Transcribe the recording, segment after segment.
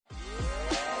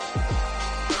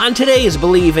On today's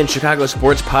Believe in Chicago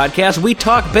Sports podcast, we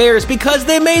talk Bears because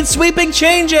they made sweeping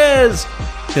changes.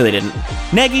 No, they didn't.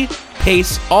 Nagy,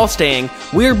 Pace, all staying.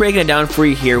 We're breaking it down for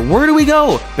you here. Where do we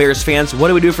go, Bears fans? What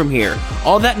do we do from here?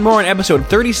 All that and more on episode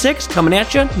 36 coming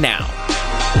at you now.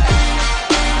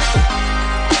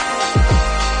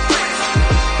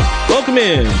 Welcome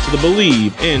in to the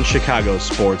Believe in Chicago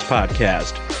Sports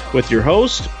podcast with your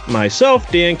host,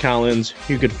 myself, Dan Collins,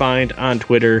 who you could find on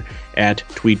Twitter at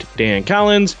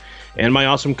 @TweetDanCollins, and my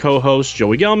awesome co-host,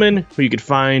 Joey Gelman, who you could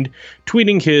find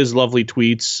tweeting his lovely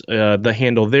tweets, the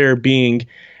handle there being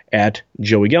at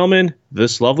Joey Gelman,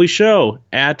 this lovely show,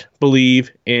 at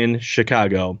Believe in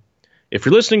Chicago. If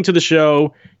you're listening to the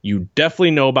show, you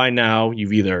definitely know by now,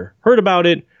 you've either heard about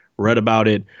it, read about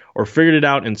it, or figured it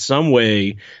out in some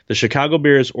way. The Chicago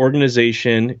Bears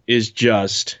organization is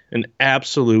just an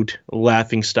absolute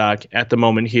laughingstock at the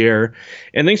moment here.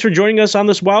 And thanks for joining us on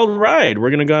this wild ride.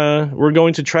 We're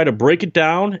going to try to break it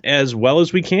down as well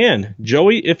as we can.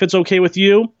 Joey, if it's okay with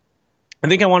you, I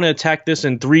think I want to attack this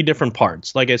in 3 different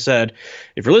parts. Like I said,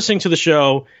 if you're listening to the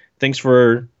show, thanks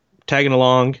for tagging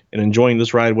along and enjoying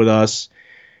this ride with us.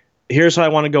 Here's how I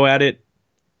want to go at it.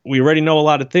 We already know a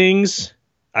lot of things.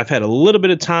 I've had a little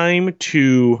bit of time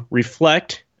to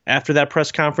reflect after that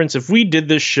press conference. If we did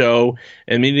this show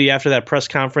immediately after that press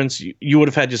conference, you would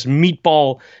have had just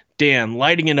Meatball Dan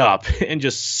lighting it up and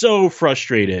just so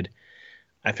frustrated.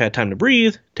 I've had time to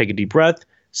breathe, take a deep breath,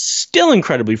 still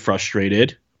incredibly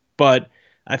frustrated, but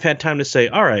I've had time to say,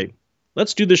 all right,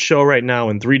 let's do this show right now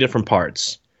in 3 different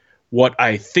parts. What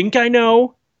I think I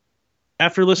know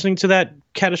after listening to that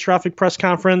catastrophic press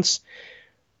conference,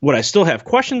 what I still have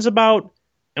questions about,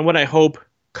 and what I hope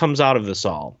comes out of this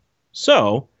all.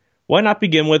 So, why not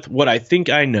begin with what I think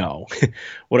I know?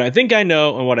 What I think I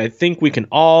know and what I think we can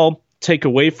all take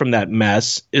away from that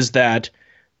mess is that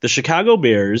the Chicago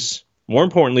Bears, more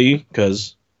importantly,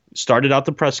 because started out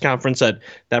the press conference at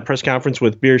that press conference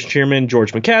with Bears chairman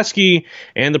George McCaskey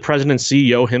and the president and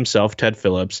CEO himself, Ted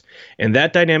Phillips. And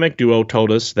that dynamic duo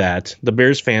told us that the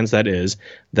Bears fans, that is,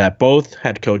 that both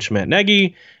head coach Matt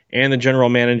Nagy and the general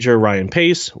manager, Ryan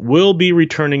Pace, will be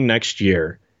returning next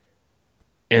year.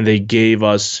 And they gave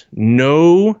us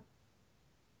no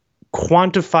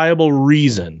quantifiable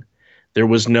reason. There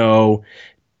was no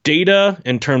data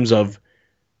in terms of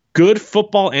good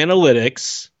football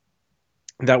analytics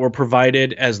that were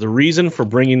provided as the reason for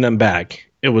bringing them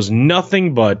back. It was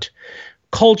nothing but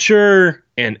culture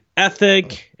and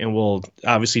ethic, and we'll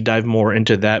obviously dive more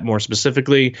into that more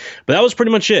specifically, but that was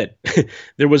pretty much it.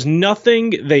 There was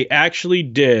nothing they actually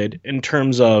did in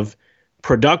terms of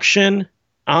production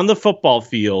on the football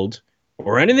field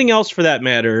or anything else for that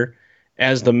matter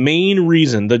as the main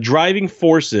reason, the driving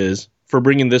forces for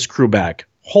bringing this crew back.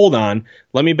 Hold on,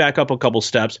 let me back up a couple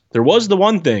steps. There was the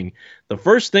one thing. The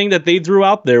first thing that they threw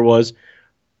out there was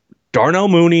Darnell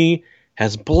Mooney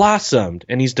has blossomed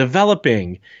and he's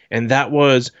developing, and that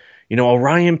was, a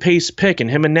Ryan Pace pick,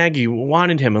 and him and Nagy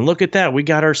wanted him, and look at that, we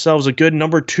got ourselves a good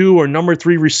number 2 or number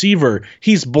 3 receiver.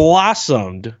 He's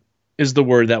blossomed is the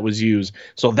word that was used,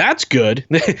 so that's good.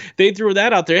 They threw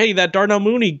that out there. Hey, that Darnell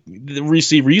Mooney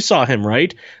receiver, you saw him,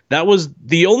 right? That was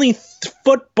the only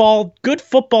good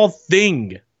football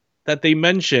thing that they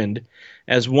mentioned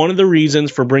as one of the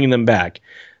reasons for bringing them back.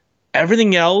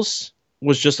 Everything else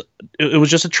was just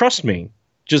a trust me.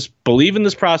 Just believe in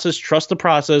this process, trust the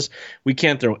process. We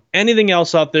can't throw anything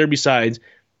else out there besides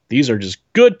these are just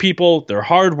good people. They're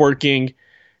hardworking.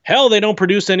 Hell, they don't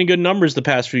produce any good numbers the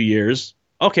past few years.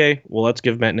 Okay, well, let's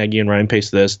give Matt Nagy and Ryan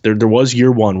Pace this. There was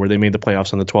year 1 where they made the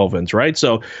playoffs on the 12 wins, right?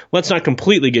 So let's not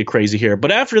completely get crazy here.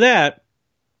 But after that,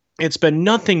 it's been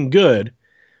nothing good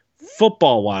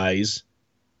football-wise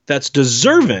that's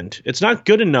deserving. It's not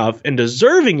good enough and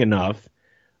deserving enough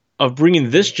of bringing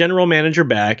this general manager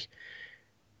back.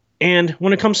 And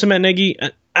when it comes to Matt Nagy,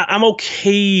 I'm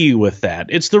okay with that.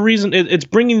 It's the reason it's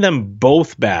bringing them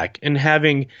both back and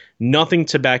having nothing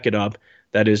to back it up.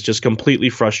 That is just completely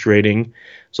frustrating.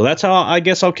 So that's how I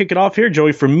guess I'll kick it off here,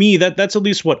 Joey. For me, that's at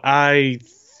least what I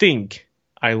think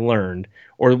I learned,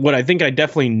 or what I think I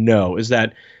definitely know, is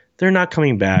that they're not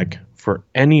coming back for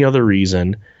any other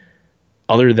reason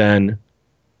other than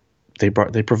they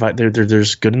provide they're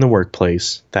just good in the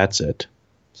workplace. That's it.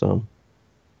 So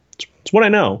it's what I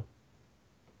know.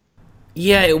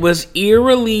 Yeah, it was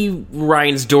eerily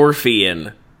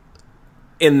Reinsdorfian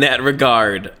in that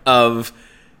regard of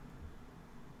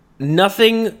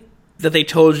nothing that they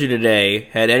told you today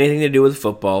had anything to do with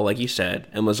football, like you said,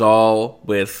 and was all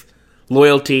with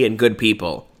loyalty and good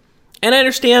people. And I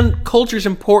understand culture's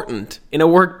important in a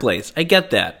workplace. I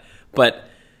get that. But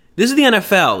this is the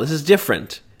NFL. This is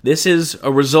different. This is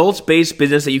a results-based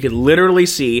business that you can literally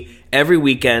see every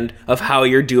weekend of how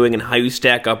you're doing and how you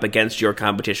stack up against your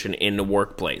competition in the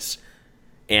workplace.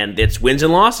 And it's wins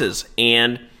and losses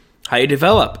and how you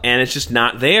develop, and it's just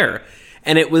not there.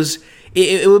 And it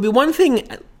would be one thing.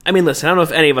 I mean, listen, I don't know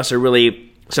if any of us are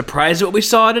really surprised at what we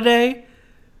saw today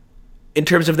in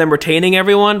terms of them retaining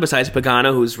everyone besides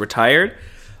Pagano, who's retired.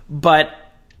 But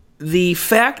the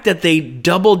fact that they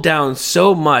doubled down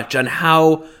so much on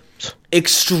how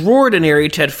extraordinary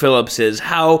Ted Phillips is,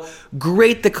 how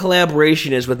great the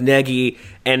collaboration is with Nagy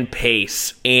and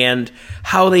Pace, and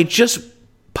how they just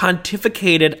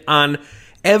pontificated on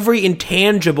every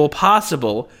intangible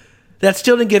possible, that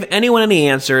still didn't give anyone any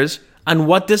answers on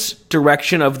what this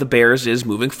direction of the Bears is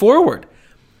moving forward.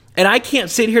 And I can't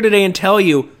sit here today and tell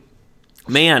you,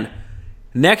 man,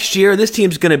 next year this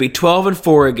team's going to be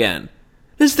 12-4 again.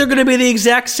 They're going to be the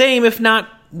exact same, if not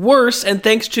worse, and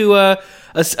thanks to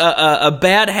a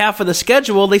bad half of the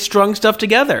schedule, they strung stuff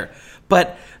together.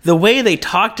 But the way they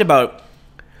talked about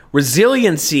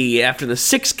resiliency after the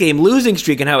 6-game losing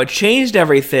streak and how it changed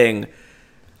everything,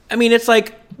 I mean, it's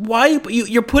like, why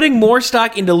you're putting more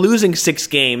stock into losing 6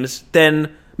 games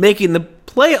than making the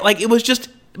play? Like, it was just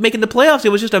making the playoffs. It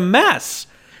was just a mess.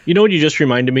 You know what you just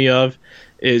reminded me of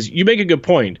is, you make a good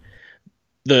point.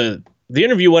 The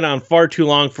interview went on far too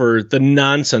long for the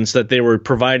nonsense that they were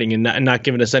providing and not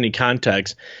giving us any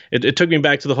context. It took me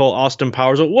back to the whole Austin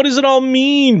Powers. What does it all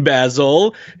mean,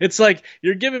 Basil? It's like,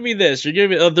 you're giving me this. You're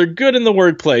giving me, they're good in the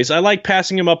workplace. I like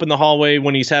passing him up in the hallway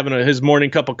when he's having his morning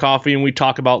cup of coffee and we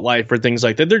talk about life or things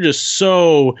like that. They're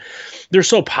so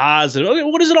positive.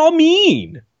 What does it all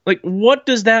mean? Like, what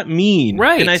does that mean?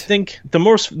 Right. And I think the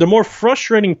more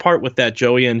frustrating part with that,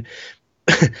 Joey, and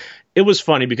it was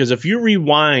funny because if you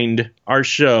rewind our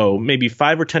show maybe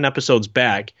 5 or 10 episodes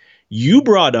back, you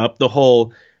brought up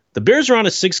the Bears are on a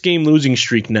 6-game losing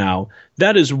streak now.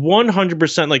 That is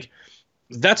 100% like,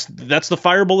 that's the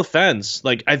fireable offense.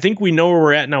 Like, I think we know where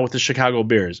we're at now with the Chicago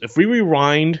Bears. If we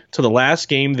rewind to the last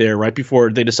game there, right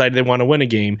before they decided they want to win a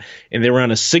game, and they were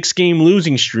on a 6-game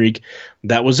losing streak,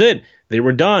 that was it. They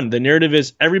were done. The narrative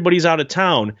is everybody's out of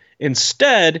town.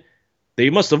 Instead, they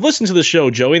must have listened to the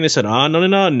show, Joey, and they said,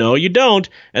 no, you don't.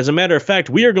 As a matter of fact,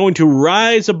 we are going to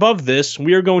rise above this.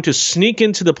 We are going to sneak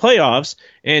into the playoffs,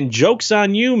 and joke's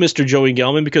on you, Mr. Joey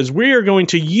Gelman, because we are going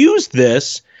to use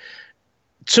this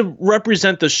to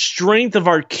represent the strength of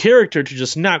our character to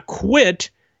just not quit,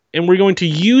 and we're going to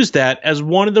use that as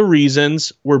one of the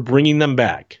reasons we're bringing them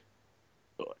back.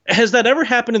 Has that ever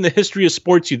happened in the history of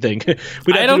sports, you think? We'd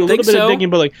have to do a little bit of digging,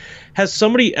 but like, has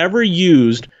somebody ever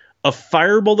used a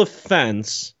fireable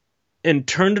offense and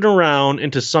turned it around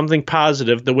into something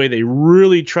positive the way they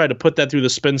really try to put that through the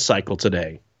spin cycle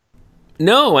today?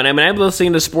 No, and I mean, I've been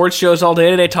listening to sports shows all day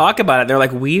today talk about it. They're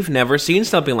like, we've never seen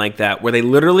something like that, where they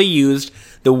literally used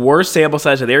the worst sample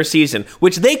size of their season,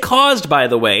 which they caused, by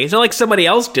the way. It's not like somebody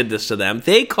else did this to them.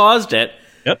 They caused it.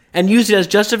 Yep. And used it as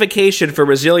justification for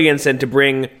resilience and to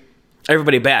bring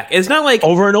everybody back. It's not like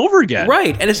over and over again.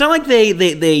 Right. And it's not like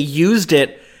they used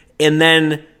it and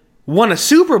then won a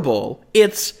Super Bowl.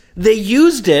 It's they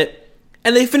used it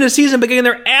and they finished the season by getting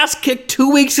their ass kicked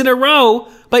 2 weeks in a row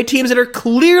by teams that are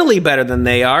clearly better than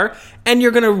they are, and you're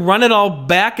going to run it all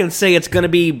back and say it's going to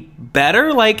be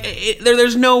better? Like,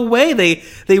 there's no way.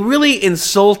 They really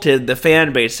insulted the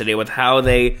fan base today with how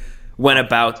they went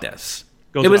about this.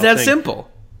 It was that simple.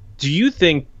 Do you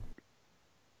think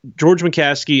George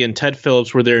McCaskey and Ted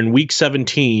Phillips were there in week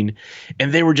 17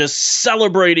 and they were just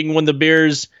celebrating when the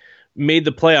Bears made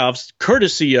the playoffs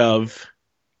courtesy of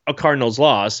a Cardinals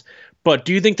loss? But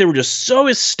do you think they were just so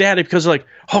ecstatic because they're like,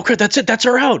 oh, good, that's it. That's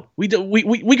our out. We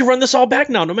can run this all back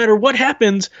now. No matter what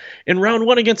happens in round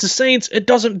 1 against the Saints,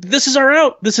 this is our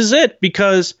out. This is it.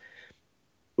 Because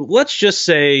let's just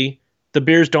say the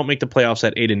Bears don't make the playoffs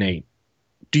at 8-8.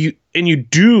 You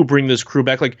do bring this crew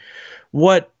back. Like,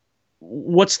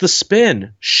 what's the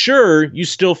spin? Sure, you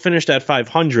still finished at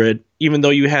 500, even though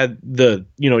you had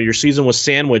your season was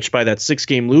sandwiched by that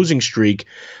 6-game losing streak.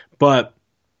 But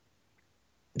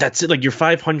that's it. Like, you're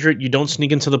 500, you don't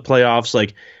sneak into the playoffs.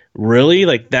 Like, really?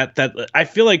 Like that I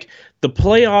feel like the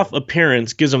playoff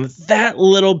appearance gives them that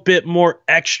little bit more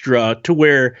extra to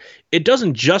where it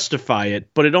doesn't justify it,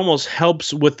 but it almost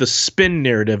helps with the spin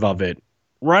narrative of it.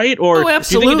 Right? Or do you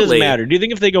think it doesn't matter? Do you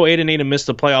think if they go 8-8 and miss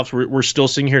the playoffs, we're still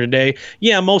sitting here today?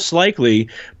 Yeah, most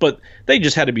likely. But they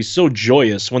just had to be so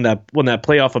joyous when that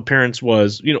playoff appearance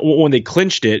was, when they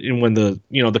clinched it, and when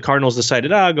the Cardinals decided,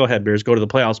 go ahead, Bears, go to the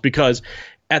playoffs. Because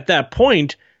at that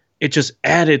point, it just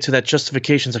added to that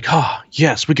justification. It's like, oh,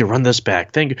 yes, we can run this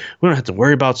back. Thank you. We don't have to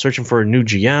worry about searching for a new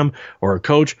GM or a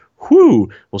coach.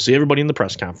 Whew. We'll see everybody in the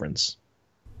press conference.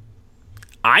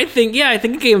 I think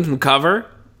it gave them cover,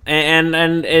 and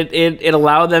it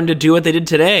allowed them to do what they did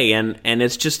today, and I'm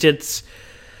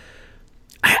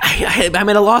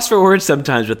at a loss for words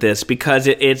sometimes with this, because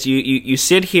it's you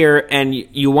sit here and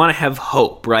you want to have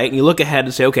hope, right? And you look ahead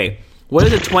and say, okay, what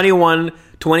is the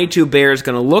 21-22 Bears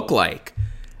going to look like?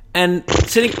 And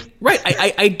sitting right,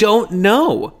 I don't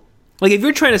know. Like, if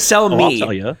you're trying to sell me, I'll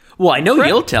tell you. Well, I know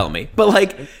you'll tell me, but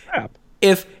like,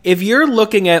 if you're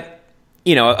looking at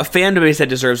a fan base that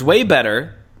deserves way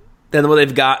better than what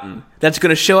they've gotten, that's going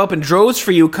to show up in droves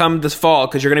for you come this fall,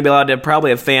 because you're going to be allowed to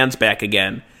probably have fans back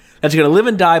again. That's going to live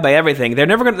and die by everything. They're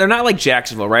not like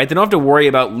Jacksonville, right? They don't have to worry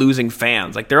about losing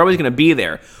fans. Like, they're always going to be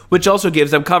there, which also gives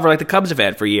them cover like the Cubs have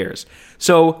had for years.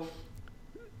 So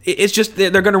it's just they're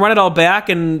going to run it all back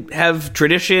and have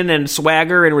tradition and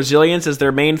swagger and resilience as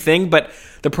their main thing, but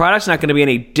the product's not going to be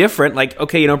any different. Like,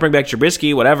 okay, you don't bring back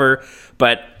Trubisky, whatever,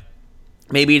 but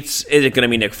maybe is it going to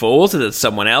be Nick Foles? Is it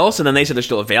someone else? And then they said they're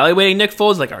still evaluating Nick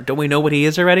Foles. Like, don't we know what he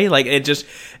is already? Like, it just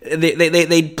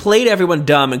they played everyone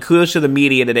dumb. And kudos to the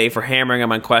media today for hammering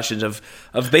them on questions of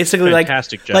basically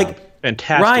fantastic job. Like,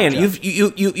 fantastic Ryan, job.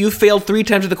 you failed 3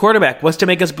 times with the quarterback. What's to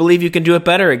make us believe you can do it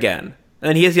better again?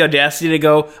 And he has the audacity to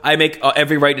go, I make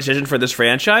every right decision for this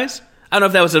franchise. I don't know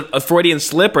if that was a Freudian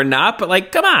slip or not, but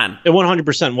like, come on. It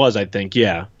 100% was, I think.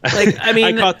 Yeah. Like, I mean,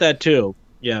 I caught that too.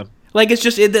 Yeah. Like, it's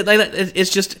just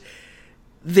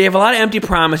they have a lot of empty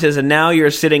promises, and now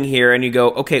you're sitting here and you go,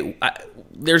 okay,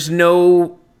 there's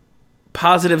no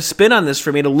positive spin on this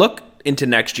for me to look into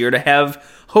next year to have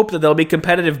hope that they'll be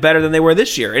competitive better than they were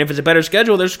this year. And if it's a better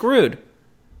schedule, they're screwed.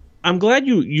 I'm glad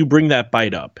you bring that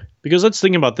bite up, because let's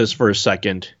think about this for a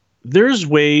second. There's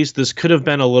ways this could have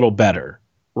been a little better,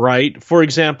 right? For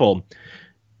example,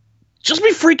 just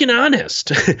be freaking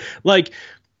honest. Like,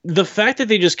 the fact that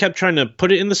they just kept trying to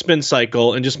put it in the spin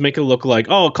cycle and just make it look like,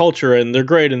 oh, culture, and they're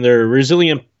great, and they're a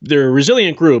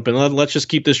resilient group, and let's just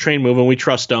keep this train moving, we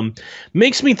trust them,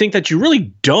 makes me think that you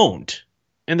really don't.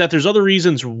 And that there's other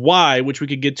reasons why, which we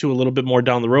could get to a little bit more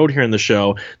down the road here in the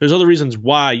show. There's other reasons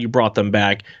why you brought them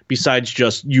back besides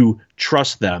just you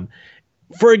trust them.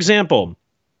 For example,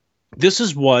 this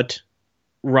is what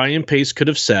Ryan Pace could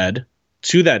have said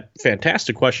to that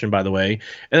fantastic question, by the way.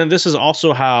 And then this is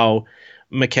also how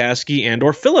McCaskey and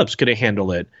or Phillips could have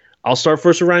handled it. I'll start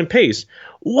first with Ryan Pace.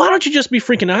 Why don't you just be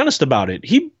freaking honest about it?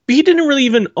 He didn't really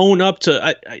even own up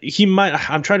to.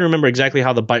 I'm trying to remember exactly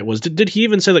how the bite was. Did he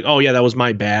even say like, "Oh yeah, that was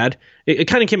my bad"? It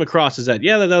kind of came across as that.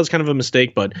 Yeah, that was kind of a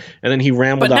mistake. But and then he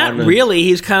rambled but on. But not really.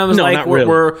 He's kind of no, like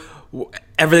we're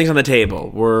everything's on the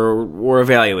table. We're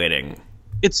evaluating.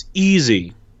 It's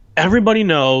easy. Everybody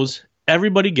knows.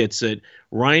 Everybody gets it.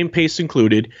 Ryan Pace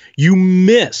included. You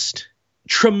missed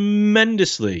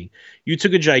tremendously. You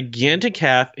took a gigantic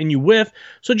half and you whiff.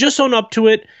 So just own up to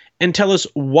it and tell us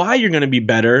why you're going to be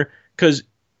better, because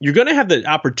you're going to have the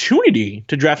opportunity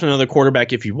to draft another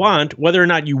quarterback if you want. Whether or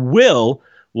not you will,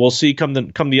 we'll see come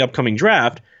the upcoming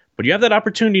draft. But you have that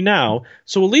opportunity now.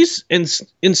 So at least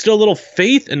instill a little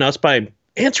faith in us by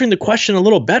answering the question a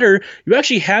little better. You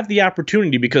actually have the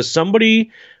opportunity, because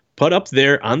somebody put up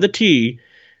there on the tee,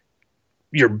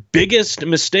 your biggest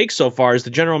mistake so far as the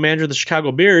general manager of the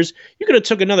Chicago Bears. You could have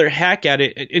took another hack at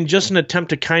it in just an attempt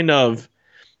to kind of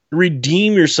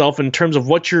redeem yourself in terms of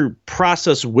what your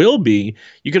process will be.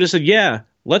 You could have said, yeah,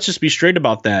 let's just be straight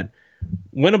about that.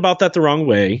 Went about that the wrong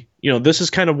way. This is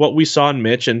kind of what we saw in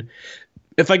Mitch. And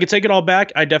if I could take it all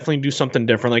back, I'd definitely do something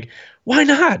different. Like, why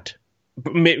not?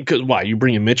 Because why? You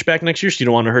bringing Mitch back next year, so you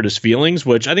don't want to hurt his feelings,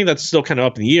 which I think that's still kind of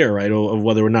up in the air, right, of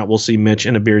whether or not we'll see Mitch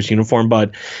in a Bears uniform.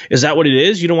 But is that what it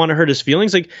is? You don't want to hurt his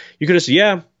feelings? Like, you could have said,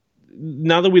 yeah,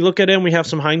 now that we look at it and we have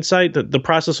some hindsight, the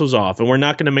process was off, and we're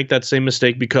not going to make that same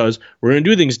mistake because we're going to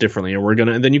do things differently,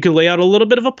 and then you can lay out a little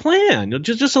bit of a plan,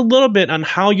 just a little bit on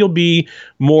how you'll be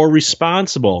more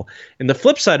responsible. And the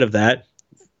flip side of that,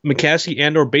 McCaskey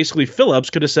and or basically Phillips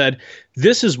could have said,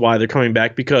 this is why they're coming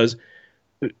back, because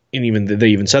they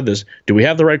even said this. Do we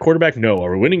have the right quarterback? No.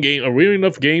 Are we winning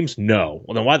enough games? No.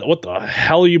 Well, then what the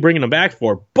hell are you bringing them back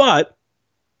for? But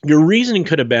your reasoning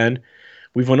could have been,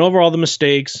 we've went over all the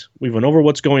mistakes, we've went over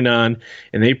what's going on,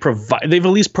 and they've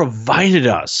at least provided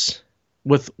us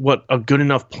with what a good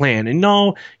enough plan. And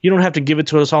no, you don't have to give it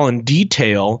to us all in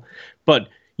detail, but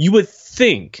you would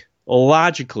think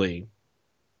logically,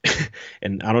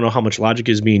 and I don't know how much logic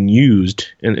is being used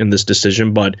in this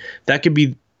decision, but that could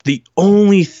be the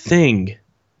only thing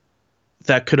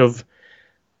that could have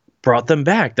brought them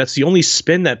back. That's the only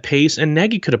spin that Pace and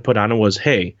Nagy could have put on it was,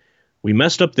 hey, we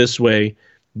messed up this way.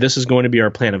 This is going to be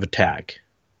our plan of attack.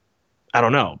 I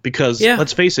don't know, because Yeah.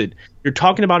 let's face it, you're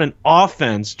talking about an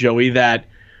offense, Joey, that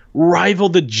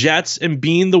rivaled the Jets in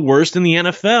being the worst in the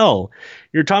NFL.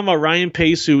 You're talking about Ryan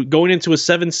Pace, who going into a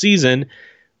 7th season.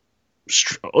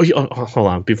 Hold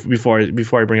on, before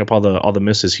I bring up all the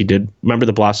misses he did. Remember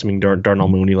the blossoming Darnell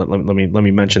Mooney? Let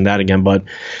me mention that again. But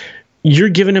you're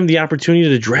giving him the opportunity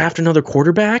to draft another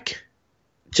quarterback.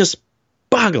 Just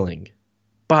boggling.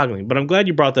 But I'm glad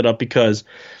you brought that up, because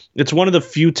it's one of the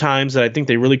few times that I think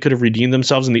they really could have redeemed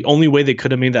themselves, and the only way they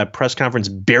could have made that press conference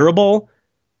bearable,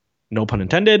 no pun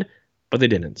intended, but they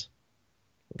didn't.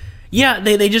 Yeah,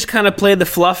 they just kind of played the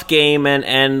fluff game,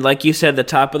 and like you said at the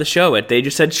top of the show, they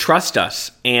just said, trust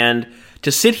us. And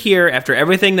to sit here after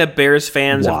everything that Bears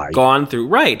fans have gone through,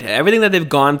 right, everything that they've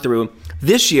gone through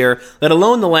this year, let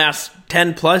alone the last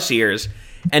 10-plus years,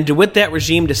 and to with that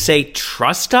regime to say,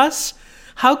 trust us?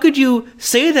 How could you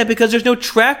say that? Because there's no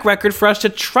track record for us to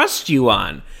trust you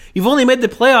on. You've only made the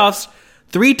playoffs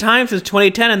 3 times since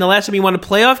 2010, and the last time you won a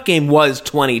playoff game was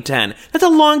 2010. That's a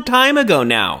long time ago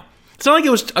now. It's not like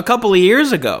it was a couple of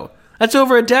years ago. That's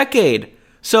over a decade.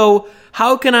 So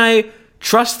how can I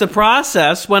trust the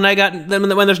process when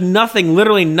there's nothing,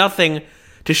 literally nothing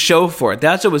to show for it?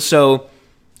 That's what was so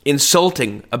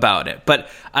insulting about it. But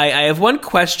I have one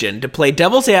question to play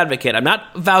devil's advocate. I'm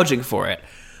not vouching for it,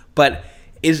 but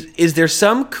is there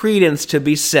some credence to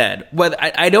be said? Whether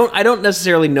I don't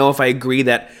necessarily know if I agree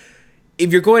that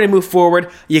if you're going to move forward,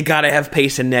 you got to have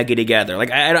Pace and Nagy together. Like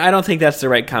I don't think that's the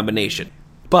right combination.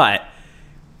 But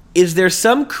is there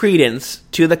some credence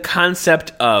to the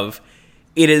concept of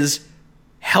it is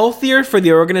healthier for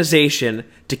the organization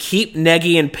to keep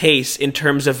Nagy and Pace in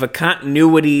terms of a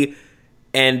continuity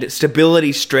and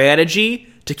stability strategy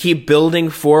to keep building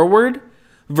forward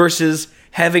versus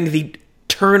having the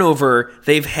turnover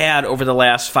they've had over the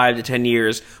last 5 to 10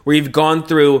 years, where you've gone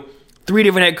through 3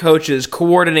 different head coaches,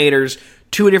 coordinators,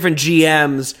 2 different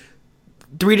GMs,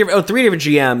 3 different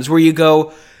GMs, where you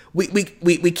go,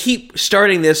 we keep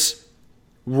starting this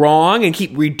wrong and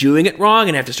keep redoing it wrong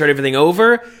and have to start everything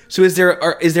over. So is there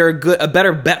a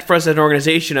better bet for us as an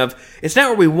organization of it's not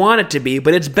where we want it to be,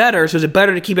 but it's better. So is it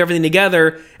better to keep everything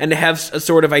together and to have a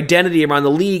sort of identity around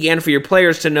the league and for your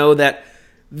players to know that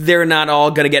they're not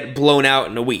all going to get blown out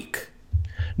in a week?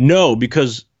 No,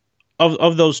 because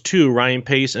of those 2, Ryan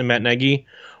Pace and Matt Nagy,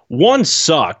 one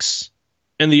sucks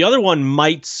and the other one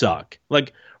might suck.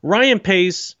 Like Ryan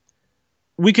Pace,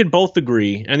 we could both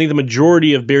agree, I think the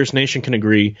majority of Bears Nation can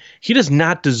agree, he does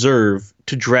not deserve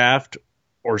to draft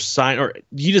or sign, or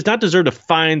he does not deserve to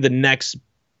find the next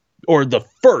or the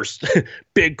first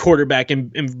big quarterback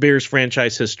in Bears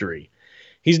franchise history.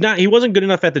 He wasn't good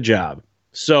enough at the job.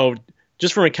 So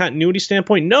just from a continuity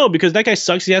standpoint, no, because that guy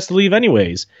sucks. He has to leave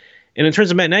anyways. And in terms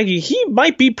of Matt Nagy, he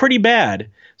might be pretty bad.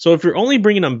 So if you're only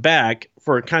bringing him back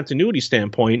for a continuity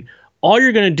standpoint, all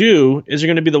you're going to do is you're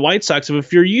going to be the White Sox of a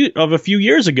few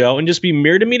years ago and just be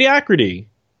mirrored to mediocrity.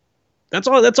 That's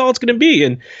all it's going to be.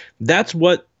 And that's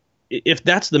what, if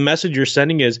that's the message you're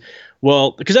sending is,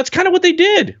 well, because that's kind of what they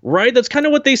did, right? That's kind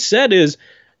of what they said is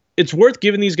it's worth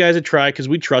giving these guys a try because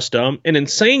we trust them. And in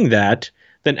saying that,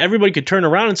 then everybody could turn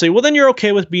around and say, well, then you're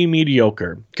okay with being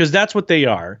mediocre, because that's what they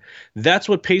are. That's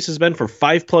what Pace has been for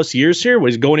 5+ years here.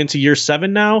 He's going into year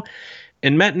 7 now.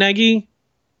 And Matt Nagy,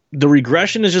 the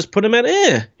regression is just put him at,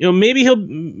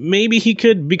 maybe he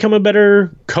could become a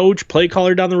better coach, play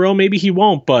caller down the road. Maybe he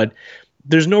won't, but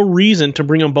there's no reason to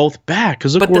bring them both back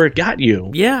because look where it got you.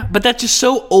 Yeah, but that's just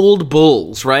so old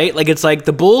Bulls, right? Like it's like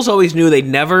the Bulls always knew they'd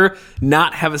never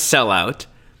not have a sellout,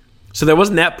 so there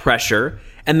wasn't that pressure.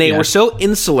 And they were so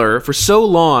insular for so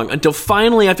long until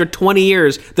finally, after 20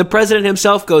 years, the president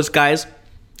himself goes, guys,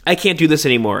 I can't do this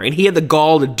anymore. And he had the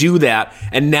gall to do that.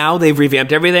 And now they've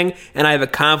revamped everything, and I have a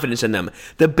confidence in them.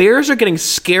 The Bears are getting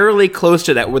scarily close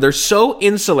to that, where they're so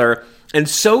insular and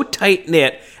so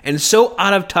tight-knit and so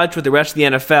out of touch with the rest of the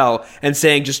NFL and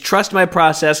saying, just trust my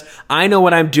process. I know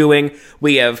what I'm doing.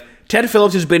 We have Ted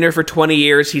Phillips, who's been here for 20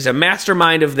 years. He's a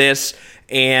mastermind of this.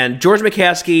 And George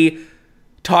McCaskey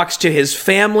talks to his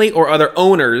family or other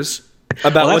owners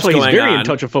about what's going on. He's very in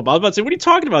touch with football. I was about to say, what are you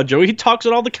talking about, Joey? He talks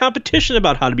with all the competition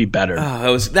about how to be better.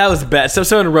 Oh, that was the best. So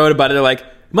someone wrote about it. They're like,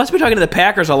 must be talking to the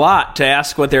Packers a lot to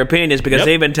ask what their opinion is because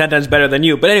they've been 10 times better than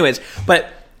you. But anyways,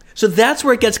 so that's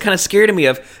where it gets kind of scary to me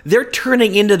of they're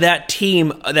turning into that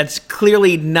team that's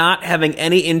clearly not having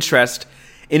any interest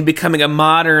in becoming a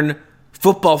modern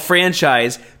football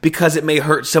franchise because it may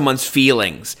hurt someone's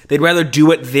feelings. They'd rather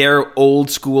do it their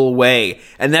old school way.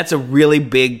 And that's a really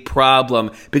big problem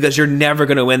because you're never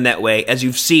going to win that way, as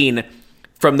you've seen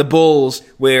from the Bulls,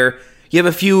 where you have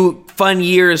a few fun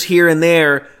years here and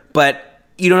there, but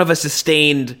you don't have a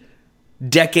sustained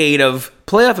decade of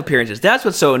playoff appearances. That's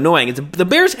what's so annoying. The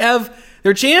Bears have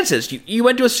their chances. You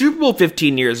went to a Super Bowl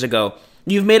 15 years ago.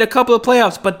 You've made a couple of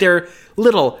playoffs, but they're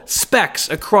little specks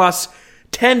across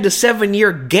 10 to 7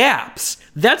 year gaps.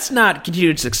 That's not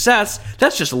continued success.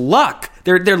 That's just luck.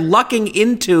 They're lucking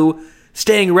into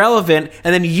staying relevant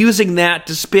and then using that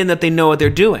to spin that they know what they're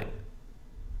doing.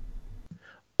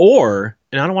 Or,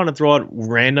 and I don't want to throw out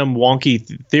random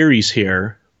wonky theories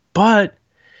here, but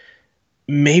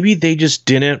maybe they just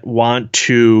didn't want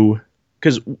to,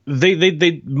 because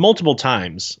they multiple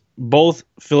times, both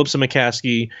Phillips and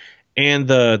McCaskey and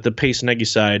the Pace Nagy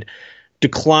side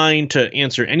declined to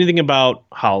answer anything about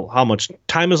how much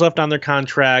time is left on their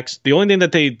contracts. The only thing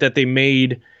that they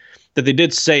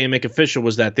did say and make official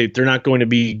was that they're not going to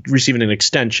be receiving an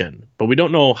extension, but we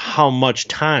don't know how much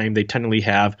time they technically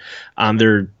have on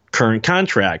their current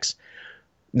contracts.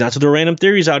 Not to throw random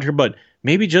theories out here, but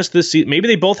maybe just this season, maybe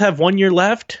they both have 1 year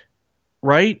left,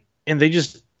 right? And they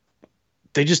just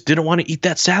didn't want to eat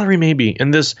that salary, maybe,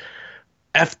 in this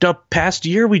effed up past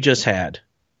year we just had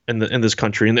in this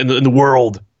country, in the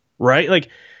world, right? Like,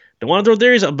 don't want to throw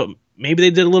theories out, but maybe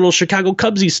they did a little Chicago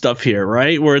Cubsy stuff here,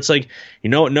 right? Where it's like,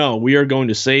 no, we are going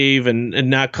to save and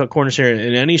not cut corners here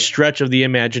in any stretch of the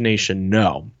imagination,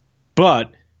 no.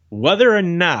 But whether or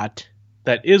not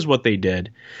that is what they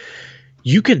did,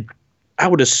 I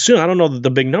would assume, I don't know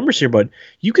the big numbers here, but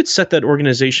you could set that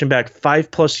organization back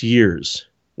 5+ years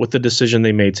with the decision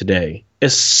they made today.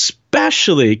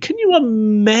 Especially, can you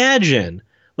imagine,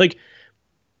 like,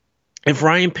 if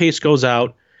Ryan Pace goes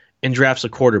out and drafts a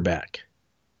quarterback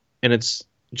and it's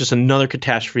just another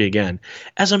catastrophe again?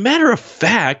 As a matter of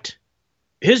fact,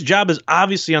 his job is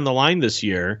obviously on the line this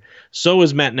year. So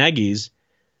is Matt Nagy's.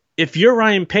 If you're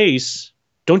Ryan Pace,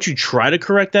 don't you try to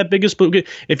correct that biggest boot?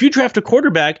 If you draft a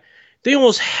quarterback, they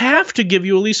almost have to give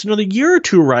you at least another year or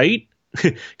two, right?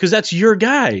 Because that's your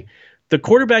guy. The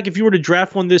quarterback, if you were to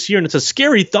draft one this year, and it's a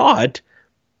scary thought,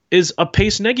 is a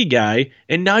Pace Nagy guy,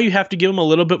 and now you have to give him a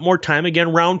little bit more time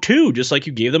again round 2, just like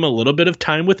you gave them a little bit of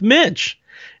time with Mitch.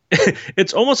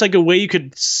 It's almost like a way you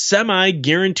could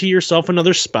semi-guarantee yourself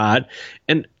another spot,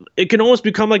 and it can almost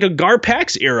become like a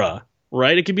Gar-Pax era,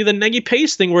 right? It could be the Nagy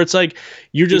Pace thing where it's like,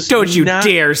 you're just Don't you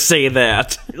dare say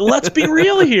that. Let's be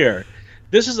real here.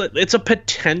 It's a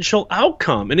potential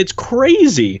outcome, and it's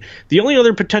crazy. The only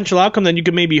other potential outcome that you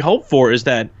could maybe hope for is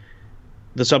that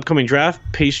this upcoming draft,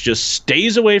 Pace just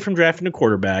stays away from drafting a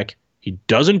quarterback. He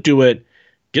doesn't do it.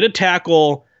 Get a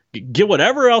tackle. Get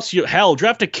whatever else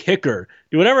draft a kicker.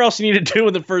 Do whatever else you need to do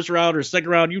in the first round or second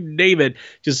round. You name it.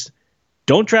 Just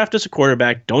don't draft us a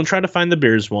quarterback. Don't try to find the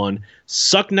Bears one.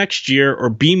 Suck next year or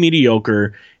be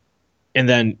mediocre, and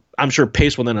then I'm sure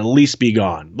Pace will then at least be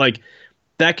gone. Like,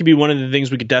 that could be one of the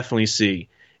things we could definitely see.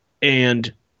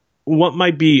 And what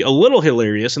might be a little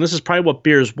hilarious, and this is probably what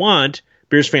Bears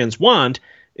fans want,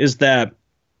 is that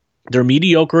they're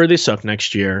mediocre or they suck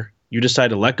next year. You decide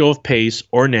to let go of Pace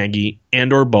or Nagy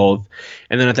and or both.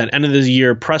 And then at that end of the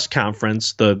year press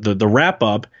conference, the wrap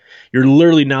up, you're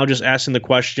literally now just asking the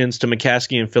questions to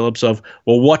McCaskey and Phillips of,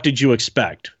 well, what did you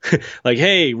expect? Like,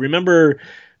 hey, remember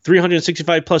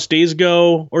 365 plus days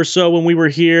ago or so when we were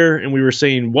here and we were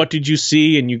saying, what did you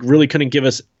see? And you really couldn't give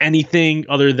us anything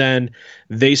other than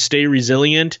they stay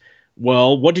resilient.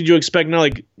 Well, what did you expect now?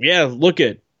 Like, yeah, look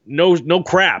at no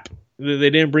crap.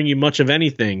 They didn't bring you much of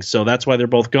anything, so that's why they're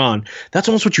both gone. That's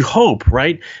almost what you hope,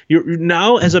 right? You're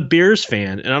now, as a Bears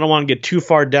fan, and I don't want to get too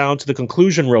far down to the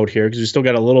conclusion road here because we still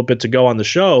got a little bit to go on the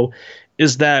show,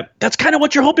 is that's kind of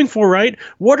what you're hoping for, right?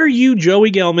 What are you,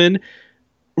 Joey Gelman,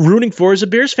 rooting for as a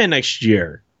Bears fan next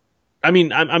year? I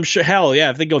mean, I'm sure, hell, yeah,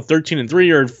 if they go 13-3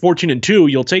 or 14-2,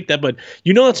 you'll take that, but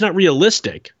that's not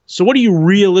realistic. So what are you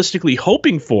realistically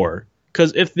hoping for?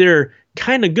 Because if they're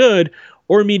kind of good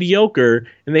or mediocre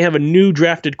and they have a new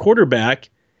drafted quarterback,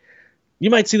 you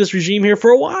might see this regime here for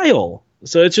a while.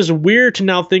 So it's just weird to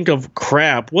now think of,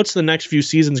 crap, what's the next few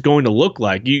seasons going to look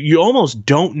like? You almost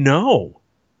don't know.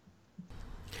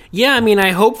 Yeah, I mean,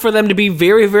 I hope for them to be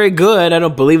very, very good. I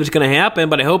don't believe it's going to happen,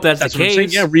 but I hope that's the case. What I'm saying.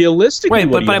 Yeah, realistically,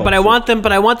 right? But I want them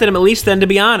at least then to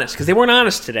be honest, because they weren't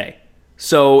honest today.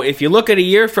 So if you look at a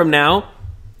year from now,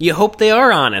 you hope they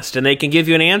are honest and they can give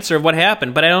you an answer of what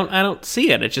happened. But I don't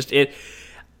see it. It's just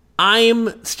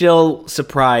I'm still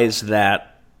surprised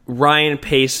that Ryan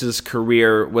Pace's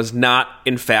career was not,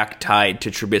 in fact, tied to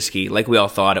Trubisky like we all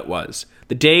thought it was.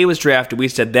 The day he was drafted, we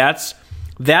said that's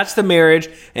the marriage,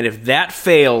 and if that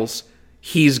fails,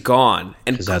 he's gone.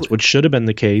 And because that's what should have been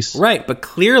the case. Right, but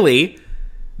clearly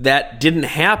that didn't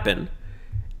happen.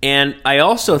 And I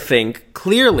also think,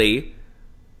 clearly,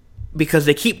 because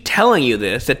they keep telling you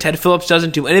this, that Ted Phillips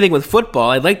doesn't do anything with football,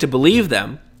 I'd like to believe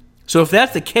them. So if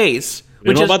that's the case,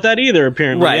 We don't know about that either,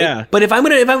 apparently. right? Yeah. But if I'm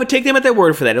gonna take them at their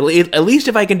word for that, at least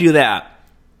if I can do that,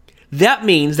 that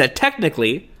means that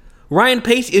technically Ryan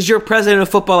Pace is your president of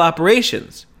football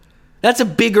operations. That's a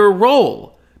bigger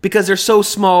role because they're so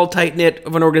small, tight-knit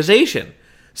of an organization.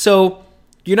 So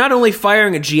you're not only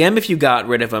firing a GM if you got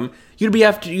rid of him, you'd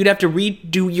have to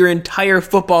redo your entire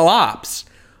football ops.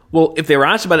 Well, if they were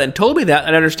honest about that and told me that,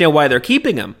 I'd understand why they're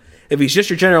keeping him. If he's just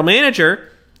your general manager,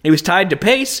 he was tied to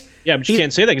Pace. Yeah, but you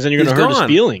can't say that because then you're going to hurt his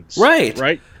feelings. Right.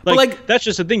 Right? Like, that's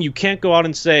just the thing. You can't go out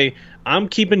and say, I'm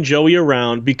keeping Joey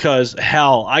around because,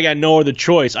 hell, I got no other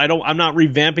choice. I'm not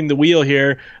revamping the wheel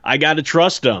here. I got to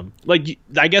trust him. Like,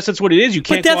 I guess that's what it is. You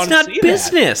can't go out and say that. But that's not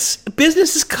business.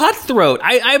 Business is cutthroat.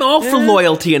 I'm all for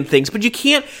loyalty and things, but you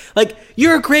can't, like,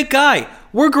 you're a great guy.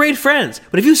 We're great friends.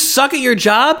 But if you suck at your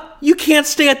job, you can't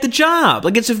stay at the job.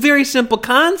 Like, it's a very simple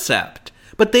concept.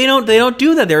 But they don't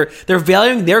do that. They're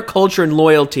valuing their culture and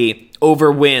loyalty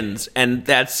over wins, and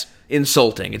that's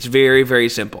insulting. It's very, very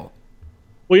simple.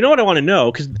 Well, you know what I want to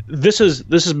know, because this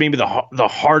is maybe the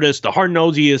hardest, the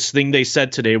hard-nosiest thing they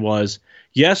said today was,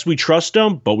 yes, we trust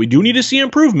them, but we do need to see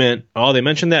improvement. Oh, they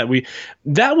mentioned that.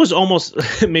 That was almost,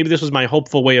 maybe this was my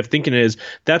hopeful way of thinking it is,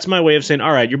 that's my way of saying,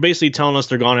 all right, you're basically telling us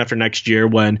they're gone after next year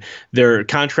when their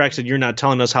contracts that you're not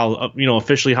telling us how,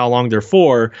 officially how long they're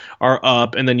for are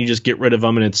up, and then you just get rid of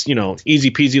them and it's,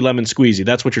 easy peasy lemon squeezy.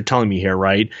 That's what you're telling me here,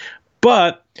 right?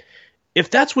 But if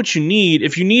that's what you need,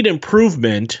 if you need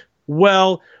improvement,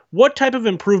 well, what type of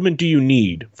improvement do you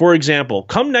need? For example,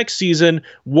 come next season,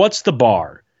 what's the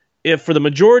bar? If for the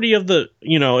majority of the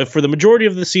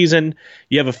season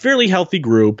you have a fairly healthy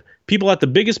group, people at the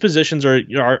biggest positions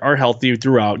are healthy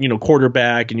throughout,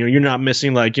 quarterback, and you're not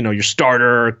missing your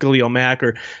starter or Khalil Mack, or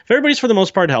if everybody's for the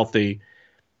most part healthy,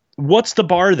 what's the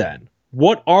bar then?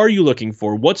 What are you looking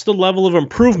for? What's the level of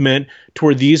improvement to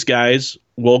where these guys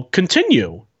will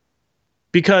continue?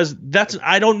 Because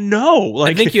I don't know.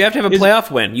 I think you have to have a playoff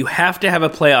win. You have to have a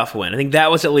playoff win. I think that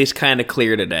was at least kind of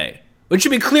clear today. It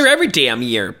should be clear every damn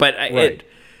year, but right.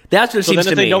 That's what it seems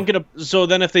to me. So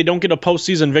then if they don't get a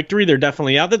postseason victory, they're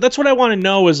definitely out. That's what I want to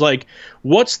know is,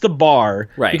 what's the bar?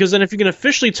 Right. Because then if you can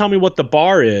officially tell me what the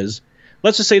bar is,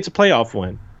 let's just say it's a playoff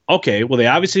win. Okay, well, they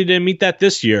obviously didn't meet that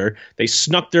this year. They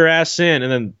snuck their ass in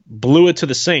and then blew it to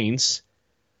the Saints.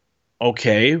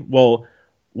 Okay, well,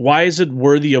 why is it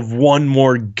worthy of one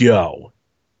more go?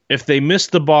 If they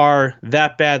missed the bar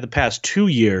that bad the past 2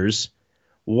 years,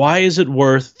 why is it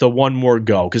worth the one more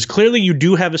go? Because clearly you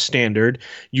do have a standard.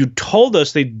 You told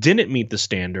us they didn't meet the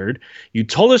standard. You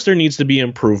told us there needs to be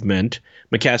improvement.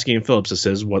 McCaskey and Phillips, this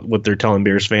is what they're telling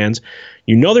Bears fans.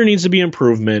 You know there needs to be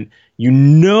improvement. You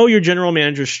know your general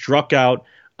manager struck out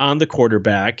on the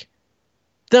quarterback.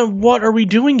 Then what are we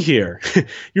doing here?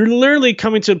 You're literally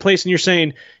coming to a place and you're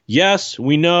saying, yes,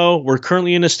 we know we're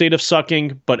currently in a state of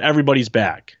sucking, but everybody's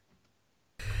back.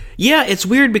 Yeah, it's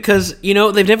weird because,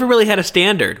 they've never really had a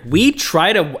standard. We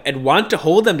try to and want to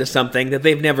hold them to something that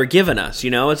they've never given us.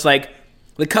 It's like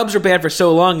the Cubs were bad for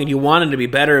so long and you want them to be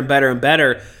better and better and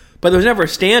better, but there was never a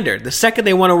standard. The second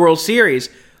they won a World Series,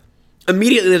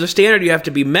 immediately there's a standard you have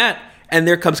to be met, and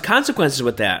there comes consequences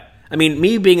with that. I mean,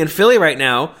 me being in Philly right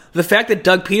now, the fact that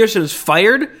Doug Peterson is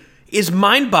fired is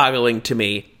mind-boggling to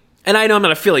me. And I know I'm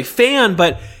not a Philly fan,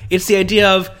 but it's the idea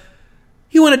of,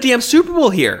 you won a damn Super Bowl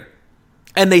here.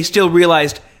 And they still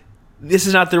realized this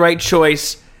is not the right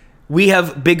choice. We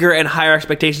have bigger and higher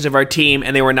expectations of our team,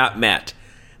 and they were not met.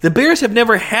 The Bears have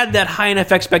never had that high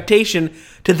enough expectation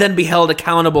to then be held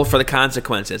accountable for the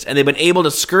consequences. And they've been able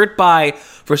to skirt by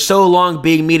for so long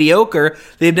being mediocre,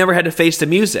 they've never had to face the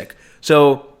music.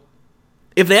 So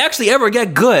if they actually ever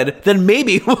get good, then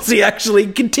maybe we'll see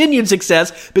actually continued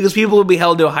success because people will be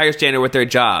held to a higher standard with their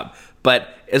job. But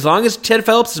as long as Ted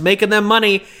Phillips is making them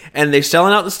money and they're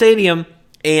selling out the stadium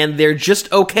and they're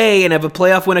just okay and have a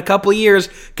playoff win a couple of years,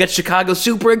 get Chicago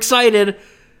super excited,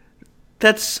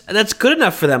 that's good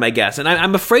enough for them, I guess. And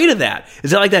I'm afraid of that.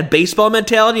 Is that like that baseball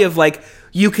mentality of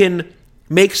you can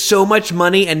make so much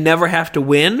money and never have to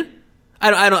win?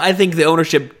 I think the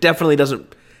ownership definitely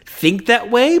doesn't think that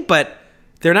way, but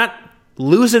they're not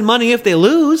losing money if they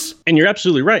lose. And you're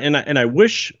absolutely right. And I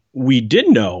wish we did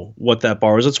know what that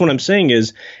bar was. That's what I'm saying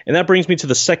is, and that brings me to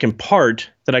the second part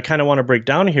that I kind of want to break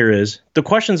down here is the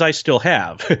questions I still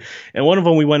have. And one of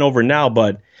them we went over now,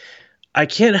 but I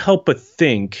can't help but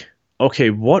think,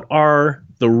 okay, what are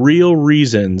the real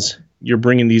reasons you're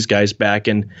bringing these guys back?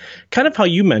 And kind of how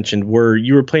you mentioned where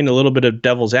you were playing a little bit of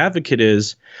devil's advocate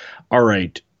is, all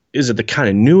right, is it the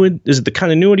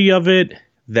continuity of it?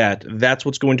 That's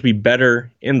what's going to be better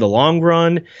in the long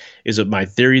run? Is it my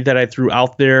theory that I threw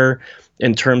out there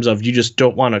in terms of you just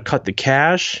don't want to cut the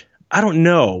cash? I don't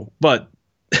know, but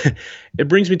it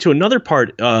brings me to another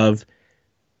part of,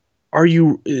 are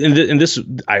you, and this,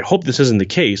 I hope this isn't the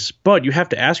case, but you have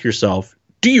to ask yourself,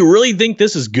 do you really think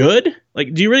this is good?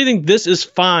 Like, do you really think this is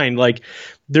fine? Like,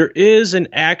 there is an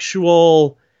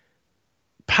actual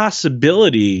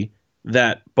possibility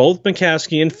that both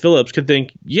McCaskey and Phillips could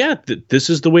think, yeah, this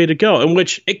is the way to go, in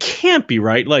which it can't be,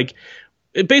 right? Like,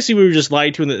 basically we were just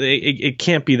lied to, and it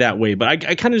can't be that way. But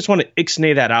I kind of just want to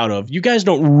ixnay that out of, you guys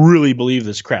don't really believe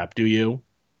this crap, do you?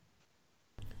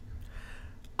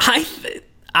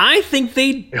 I think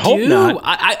they do. Hope not.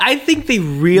 I think they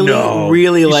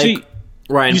really like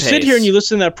Ryan Pace. You sit here and you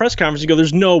listen to that press conference and you go,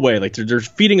 there's no way. Like, they're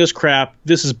feeding us crap.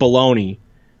 This is baloney.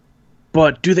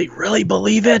 But do they really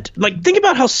believe it? Like, think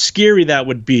about how scary that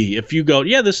would be if you go,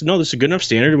 yeah, this is a good enough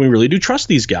standard, and we really do trust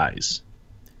these guys.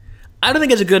 I don't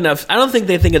think it's a good enough. I don't think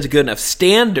they think it's a good enough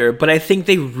standard, but I think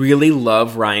they really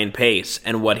love Ryan Pace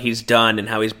and what he's done and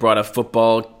how he's brought a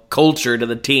football culture to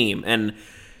the team, and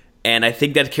I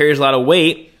think that carries a lot of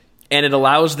weight, and it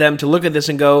allows them to look at this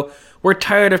and go, we're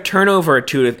tired of turnover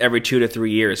every 2 to 3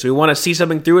 years, so we want to see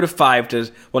something through to 5 to,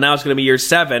 well, now it's going to be year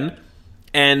 7.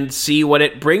 And see what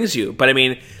it brings you. But, I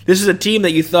mean, this is a team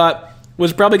that you thought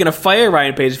was probably going to fire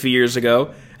Ryan Pace a few years ago,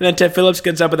 and then Ted Phillips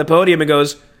gets up at the podium and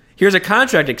goes, here's a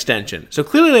contract extension. So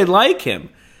clearly they like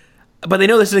him, but they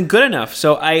know this isn't good enough.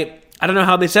 So I don't know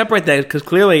how they separate that, because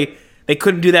clearly they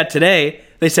couldn't do that today.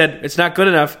 They said, it's not good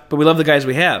enough, but we love the guys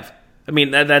we have. I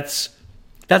mean, that's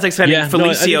like sending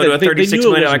Felicio to a $36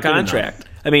 million contract.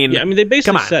 I mean, they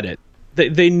basically said it.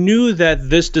 They knew that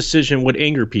this decision would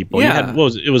anger people. Yeah. It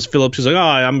was Phillips who's like, oh,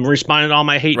 I'm responding to all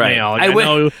my hate mail. Like,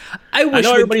 I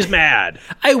know everybody's mad.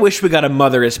 I wish we got a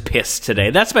mother is pissed today.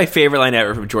 That's my favorite line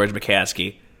ever from George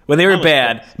McCaskey. When they were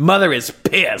bad, mother is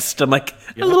pissed. I'm like,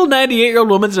 a little 98-year-old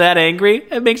woman's that angry?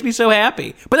 It makes me so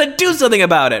happy. But then do something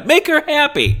about it. Make her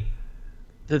happy.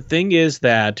 The thing is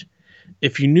that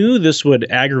if you knew this would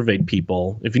aggravate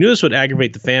people, if you knew this would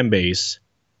aggravate the fan base,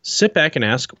 sit back and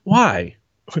ask why.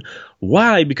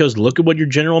 Why? Because look at what your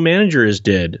general manager has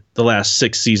did the last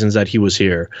 6 seasons that he was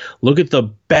here. Look at the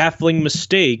baffling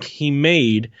mistake he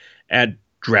made at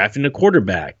drafting a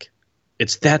quarterback.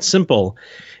 It's that simple.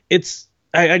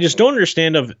 I just don't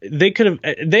understand.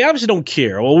 They obviously don't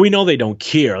care. Well, we know they don't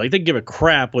care. Like, they give a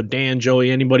crap what Dan,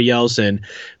 Joey, anybody else, and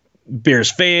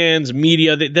Bears fans,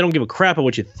 media, they don't give a crap about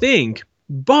what you think.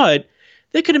 But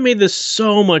they could have made this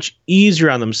so much easier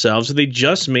on themselves if they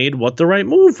just made what the right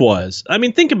move was. I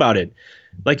mean, think about it.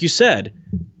 Like you said,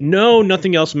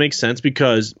 nothing else makes sense,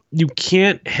 because you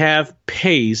can't have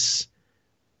Pace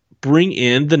bring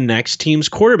in the next team's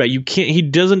quarterback. You can't. He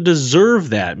doesn't deserve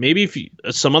that. Maybe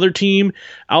if some other team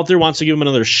out there wants to give him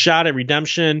another shot at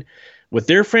redemption with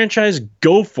their franchise,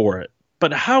 go for it.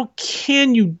 But how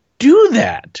can you do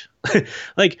that?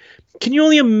 Like, can you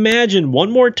only imagine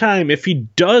one more time if he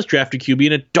does draft a QB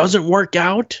and it doesn't work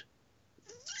out?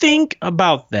 Think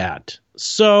about that.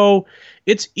 So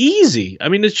it's easy. I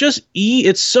mean, it's just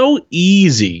it's so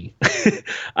easy.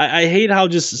 I hate how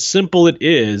just simple it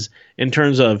is in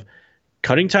terms of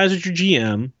cutting ties with your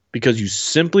GM because you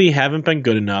simply haven't been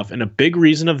good enough. And a big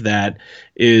reason of that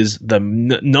is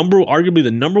arguably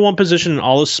the number one position in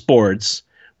all of sports.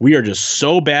 We are just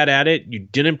so bad at it. You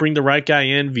didn't bring the right guy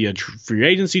in via free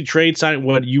agency, trade, sign,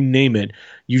 what you name it.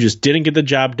 You just didn't get the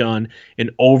job done in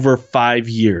over 5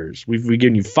 years. We've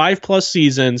given you 5+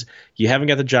 seasons. You haven't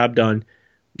got the job done.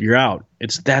 You're out.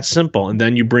 It's that simple. And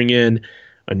then you bring in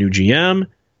a new GM.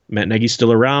 Matt Nagy's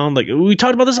still around. Like, we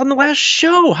talked about this on the last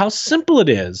show, how simple it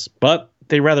is. But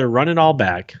they rather run it all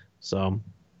back. So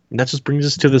that just brings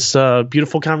us to this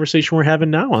beautiful conversation we're having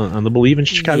now on the Believe in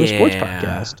Chicago Sports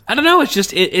podcast. I don't know. It's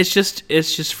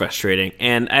just frustrating,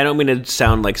 and I don't mean to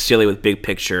sound like silly with big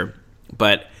picture,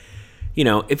 but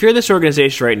if you're this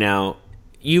organization right now,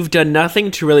 you've done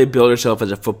nothing to really build yourself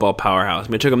as a football powerhouse. I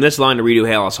mean, it took them this long to redo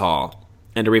Hallis Hall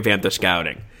and to revamp their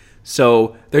scouting.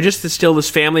 So they're just still this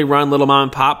family-run little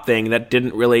mom-and-pop thing that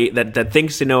didn't really that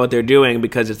thinks they know what they're doing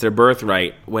because it's their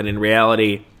birthright, when in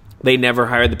reality they never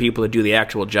hired the people to do the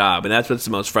actual job, and that's what's the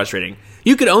most frustrating.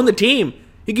 You could own the team.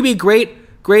 You could be a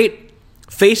great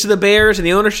face of the Bears and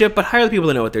the ownership, but hire the people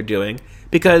that know what they're doing.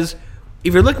 Because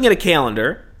if you're looking at a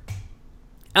calendar,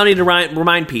 I don't need to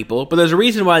remind people, but there's a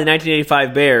reason why the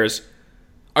 1985 Bears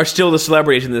are still the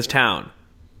celebrities in this town.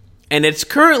 And it's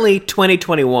currently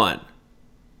 2021.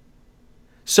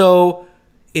 So,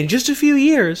 in just a few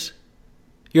years,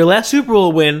 your last Super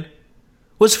Bowl win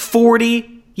was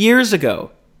 40 years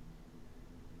ago.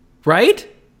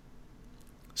 Right?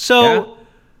 So,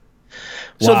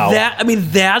 yeah. Wow.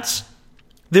 that's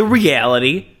the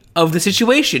reality of the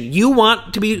situation. You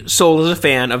want to be sold as a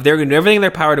fan of they're going to do everything in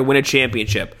their power to win a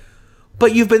championship.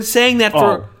 But you've been saying that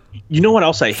for you know what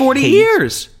else I 40 hate?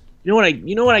 years. You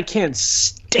know what I can't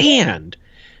stand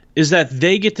is that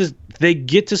they get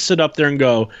to sit up there and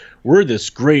go, we're this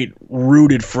great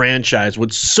rooted franchise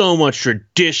with so much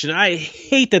tradition. I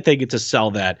hate that they get to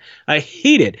sell that. I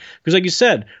hate it because, like you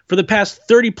said, for the past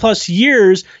 30 plus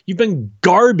years, you've been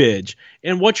garbage.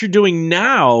 And what you're doing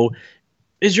now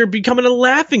is you're becoming a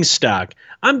laughingstock.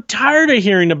 I'm tired of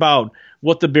hearing about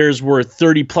what the Bears were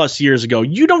 30 plus years ago.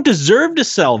 You don't deserve to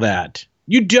sell that.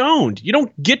 You don't. You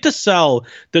don't get to sell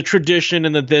the tradition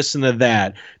and the this and the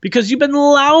that because you've been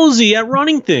lousy at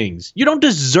running things. You don't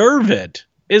deserve it.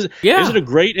 Is it a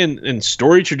great and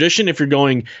story tradition if you're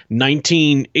going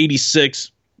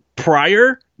 1986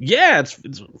 prior? Yeah, it's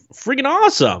freaking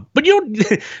awesome. But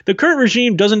the current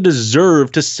regime doesn't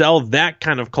deserve to sell that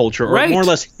kind of culture or more or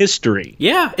less history.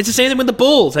 Yeah, it's the same thing with the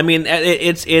Bulls. I mean,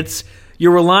 it's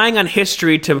you're relying on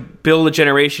history to build a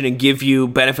generation and give you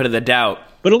benefit of the doubt.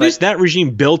 But at least that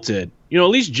regime built it. At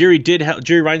least Jerry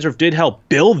Reinsdorf did help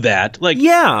build that.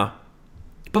 Yeah.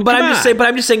 But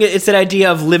I'm just saying it's that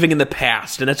idea of living in the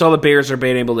past, and that's all the Bears are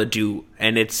being able to do,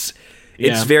 and it's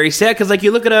very sad because you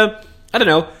look at I don't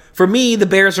know. For me, the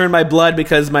Bears are in my blood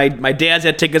because my dad's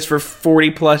had tickets for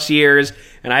 40 plus years,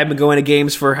 and I've been going to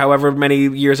games for however many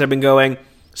years I've been going.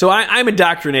 So I'm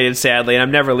indoctrinated, sadly, and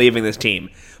I'm never leaving this team.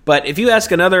 But if you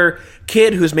ask another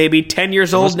kid who's maybe 10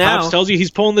 years old now, Pops tells you he's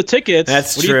pulling the tickets.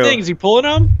 That's true. What do you think? Is he pulling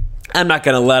them? I'm not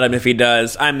going to let him if he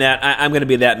does. I'm going to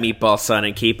be that meatball son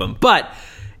and keep him. But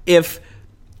if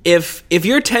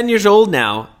you're 10 years old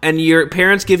now and your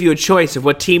parents give you a choice of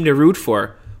what team to root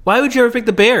for, why would you ever pick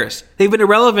the Bears? They've been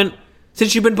irrelevant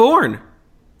since you've been born.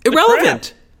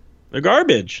 Irrelevant. They're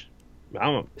garbage.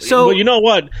 Well, you know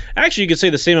what? Actually, you could say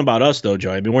the same about us, though,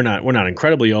 Joey. I mean, we're not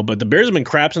incredibly old, but the Bears have been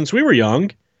crap since we were young.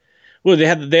 Well, they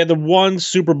had the one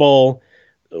Super Bowl,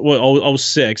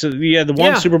 06. Yeah, the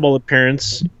one Super Bowl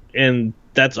appearance, and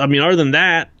that's. I mean, other than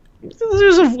that,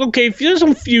 there's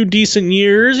some few decent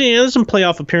years. Yeah, there's some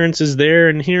playoff appearances there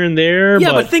and here and there.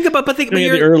 Yeah, but think about the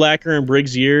Urlacher and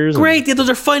Briggs years. Great,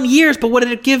 those are fun years, but what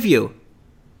did it give you?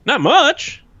 Not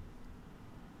much.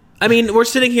 I mean, we're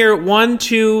sitting here 1,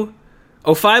 2,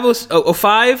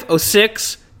 05,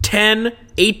 06, 10,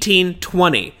 18,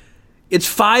 20. It's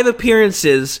 5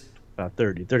 appearances. About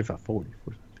 30, 35, 40.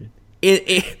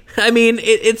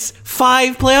 It's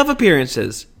 5 playoff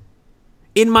appearances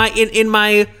in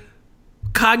my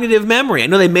cognitive memory. I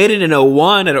know they made it in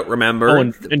 01. I don't remember. Oh,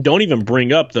 and don't even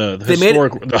bring up the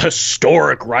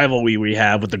historic rivalry we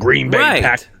have with the Green Bay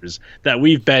Packers that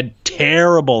we've been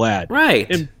terrible at. Right.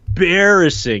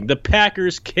 Embarrassing. The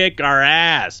Packers kick our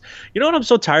ass. You know what I'm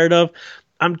so tired of?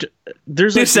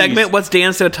 There's new segment. What's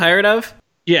Dan so tired of?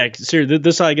 Yeah, seriously,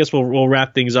 this I guess we'll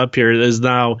wrap things up here. Is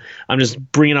now I'm just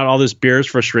bringing out all this Bears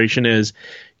frustration. Is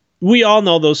we all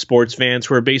know those sports fans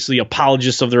who are basically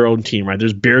apologists of their own team, right?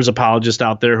 There's Bears apologists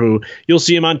out there who you'll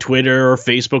see them on Twitter or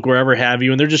Facebook, wherever have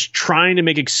you, and they're just trying to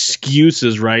make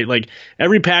excuses, right? Like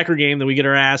every Packer game that we get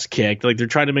our ass kicked, like they're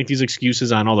trying to make these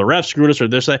excuses on, the refs screwed us or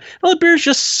this, that. No, the Bears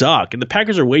just suck, and the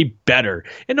Packers are way better.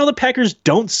 And no, the Packers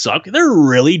don't suck. They're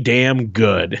really damn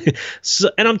good.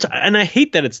 And I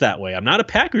hate that it's that way. I'm not a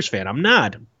Packers fan. I'm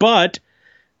not. But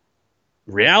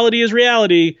reality is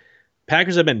reality.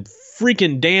 Packers have been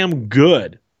freaking damn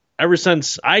good ever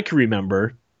since I can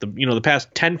remember. The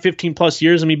past 10, 15 plus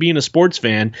years of me being a sports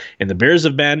fan, and the Bears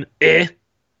have been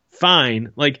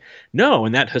fine. No,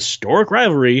 in that historic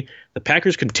rivalry, the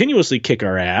Packers continuously kick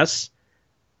our ass,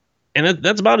 and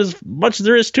that's about as much as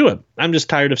there is to it. I'm just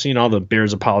tired of seeing all the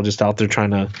Bears apologists out there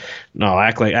trying to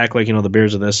act like the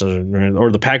Bears are this or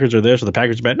the Packers are this or the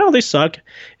Packers are bad. No, they suck,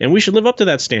 and we should live up to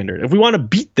that standard. If we want to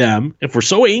beat them, if we're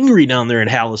so angry down there at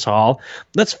Hallis Hall,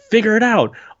 let's figure it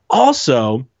out.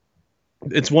 Also,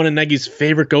 it's one of Nagy's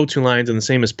favorite go-to lines, and the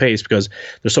same as Pace, because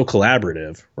they're so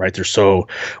collaborative, right?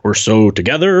 We're so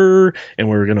together, and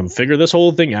we're going to figure this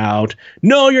whole thing out.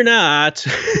 No, you're not,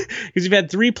 because you've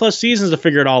had 3+ seasons to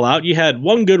figure it all out. You had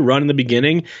one good run in the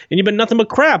beginning, and you've been nothing but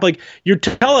crap. You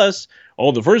tell us,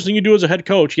 the first thing you do as a head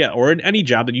coach, or in any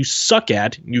job that you suck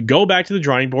at, you go back to the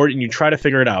drawing board and you try to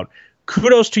figure it out.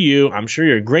 Kudos to you. I'm sure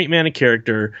you're a great man of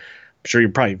character. I'm sure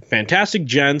you're probably fantastic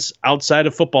gents outside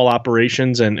of football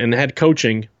operations and head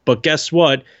coaching, but guess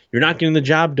what? You're not getting the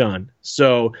job done.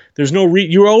 So there's no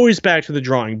you're always back to the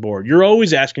drawing board. You're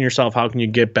always asking yourself, how can you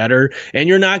get better? And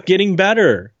you're not getting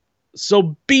better.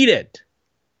 So beat it.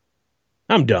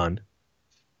 I'm done.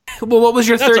 Well, what was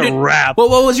your That's a wrap. Well,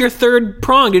 what was your third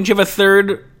prong? Didn't you have a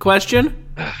third question?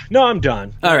 No, I'm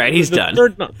done. All right, he's done.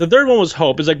 The third one was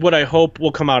hope. Is like what I hope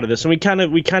will come out of this, and we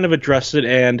kind of addressed it,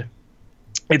 and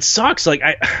it sucks. Like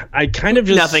I kind of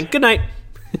just nothing. Good night.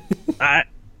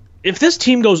 If this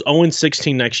team goes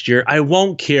 0-16 next year, I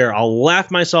won't care. I'll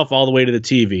laugh myself all the way to the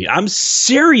TV. I'm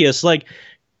serious. Like,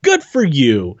 good for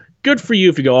you. Good for you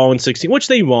if you go 0-16, which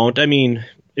they won't. I mean,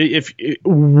 if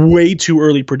way too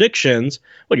early predictions,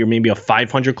 you're maybe a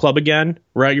 500 club again,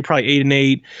 right? You're probably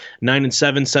 8-8,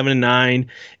 9-7, 7-9.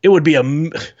 It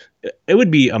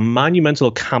would be a monumental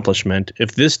accomplishment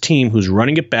if this team who's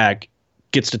running it back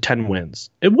gets to 10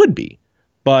 wins. It would be.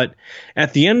 But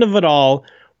at the end of it all,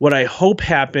 what I hope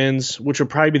happens, which will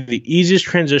probably be the easiest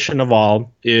transition of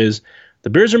all, is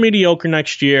the Bears are mediocre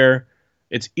next year.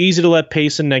 It's easy to let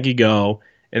Pace and Nagy go,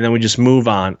 and then we just move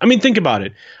on. I mean, think about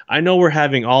it. I know we're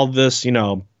having all this,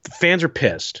 fans are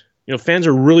pissed. Fans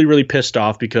are really, really pissed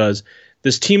off because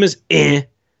this team is and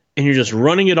you're just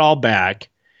running it all back,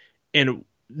 and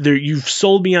you've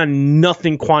sold me on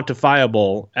nothing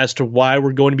quantifiable as to why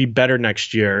we're going to be better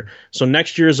next year. So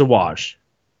next year is a wash.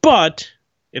 But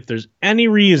if there's any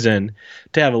reason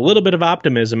to have a little bit of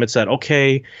optimism, it's that,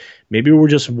 okay, maybe we're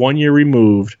just 1 year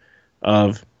removed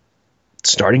of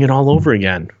starting it all over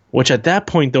again. Which at that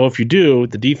point, though, if you do,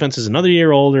 the defense is another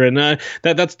year older, and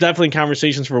that's definitely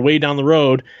conversations for way down the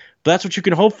road. But that's what you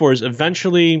can hope for, is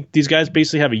eventually these guys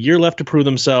basically have a year left to prove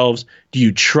themselves. Do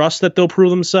you trust that they'll prove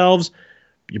themselves?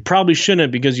 You probably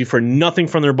shouldn't, because you've heard nothing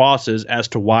from their bosses as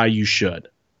to why you should.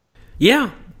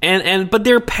 Yeah. But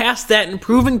they're past that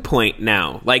improving point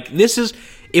now. Like, this is,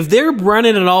 if they're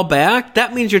running it all back,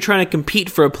 that means you're trying to compete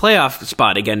for a playoff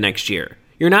spot again next year.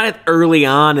 You're not early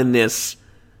on in this,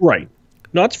 right?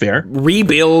 No, that's fair.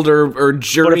 Rebuild or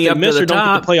journey up to the top. But if they miss or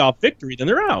don't get the playoff victory, then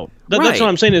they're out. That's what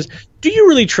I'm saying is, do you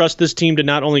really trust this team to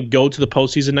not only go to the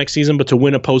postseason next season, but to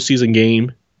win a postseason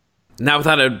game? Not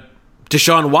without a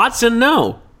Deshaun Watson,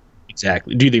 no.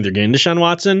 Exactly. Do you think they're getting Deshaun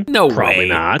Watson? No Probably way.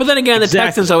 not. But then again, the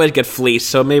Texans always get fleeced,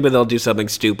 so maybe they'll do something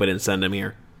stupid and send him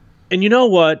here. And you know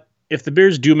what? If the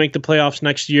Bears do make the playoffs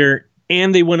next year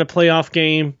and they win a playoff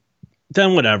game,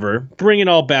 then whatever. Bring it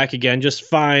all back again. Just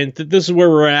fine. This is where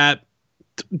we're at.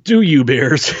 Do you,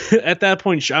 Bears? At that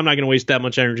point, I'm not going to waste that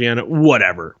much energy on it.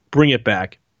 Whatever. Bring it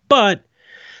back. But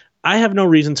I have no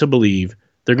reason to believe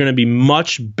they're going to be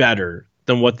much better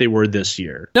than what they were this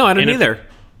year. No, I don't either.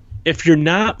 If you're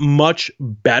not much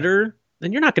better,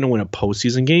 then you're not going to win a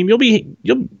postseason game. You'll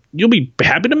be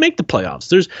happy to make the playoffs.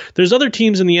 There's other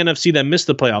teams in the NFC that missed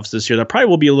the playoffs this year that probably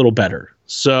will be a little better.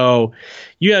 So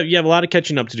you have a lot of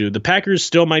catching up to do. The Packers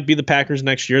still might be the Packers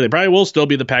next year. They probably will still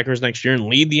be the Packers next year and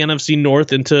lead the NFC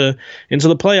North into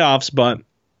the playoffs. But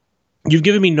you've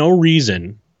given me no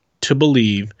reason to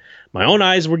believe. My own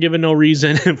eyes were given no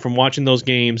reason from watching those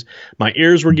games. My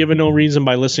ears were given no reason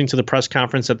by listening to the press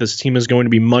conference that this team is going to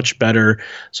be much better.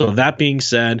 So that being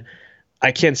said,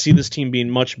 I can't see this team being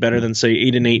much better than, say,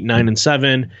 8-8,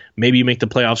 9-7. Maybe you make the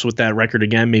playoffs with that record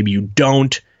again. Maybe you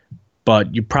don't.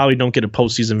 But you probably don't get a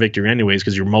postseason victory anyways,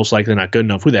 because you're most likely not good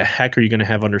enough. Who the heck are you going to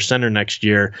have under center next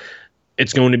year?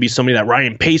 It's going to be somebody that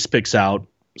Ryan Pace picks out.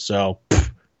 So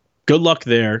good luck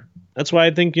there. That's why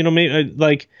I think, maybe,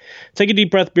 take a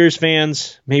deep breath, Bears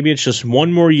fans. Maybe it's just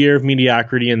one more year of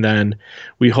mediocrity, and then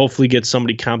we hopefully get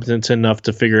somebody competent enough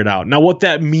to figure it out. Now, what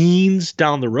that means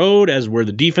down the road, as where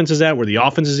the defense is at, where the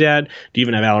offense is at, do you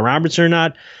even have Allen Robinson or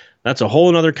not? That's a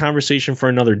whole other conversation for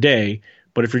another day.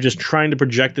 But if you're just trying to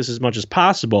project this as much as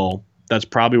possible, that's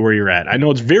probably where you're at. I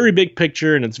know it's very big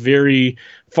picture and it's very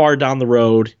far down the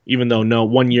road, even though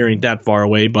 1 year ain't that far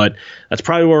away. But that's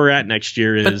probably where we're at next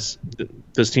year.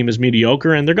 This team is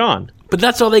mediocre and they're gone. But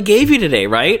that's all they gave you today,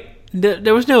 right?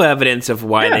 There was no evidence of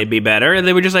why they'd be better, and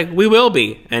they were just like, we will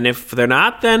be. And if they're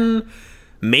not, then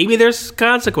maybe there's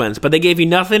consequence. But they gave you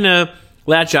nothing to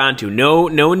latch onto. No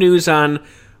news on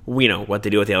what they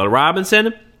do with Allen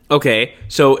Robinson. Okay,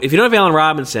 so if you don't have Allen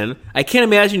Robinson, I can't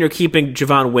imagine you're keeping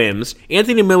Javon Wims.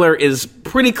 Anthony Miller is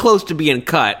pretty close to being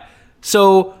cut.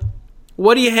 So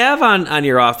what do you have on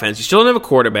your offense? You still don't have a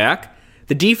quarterback.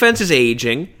 The defense is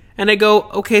aging. And I go,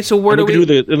 okay, so where do we...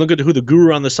 Look at who the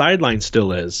guru on the sideline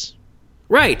still is.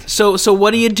 Right. So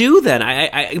what do you do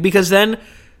then? Because then,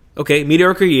 okay,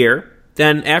 mediocre year.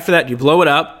 Then after that, you blow it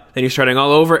up. Then you're starting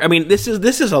all over. I mean, this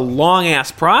is a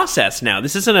long-ass process now.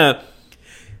 This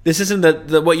isn't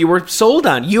the what you were sold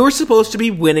on. You were supposed to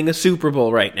be winning a Super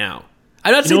Bowl right now.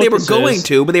 I'm not saying they were going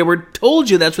to, but they were told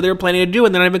you that's what they were planning to do,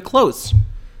 and they're not even close.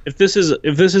 If this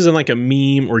isn't like a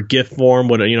meme or GIF form,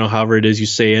 however it is you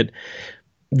say it,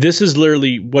 this is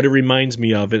literally what it reminds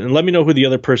me of. And let me know who the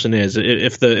other person is.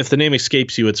 If the name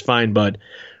escapes you, it's fine. But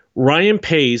Ryan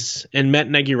Pace and Matt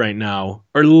Nagy right now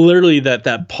are literally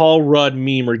that Paul Rudd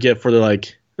meme or gif where they're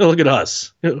like, oh, look at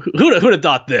us. Who'd have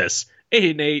thought this?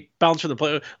 8-8, bounce for the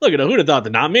play. Look at who'd have thought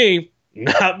that? Not me.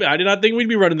 I did not think we'd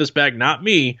be running this back. Not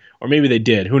me. Or maybe they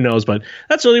did. Who knows? But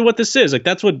that's really what this is. Like,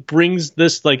 that's what brings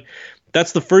this, like,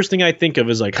 that's the first thing I think of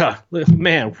is like,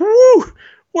 man, whoo,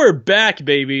 we're back,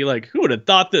 baby. Like, who would have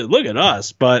thought that? Look at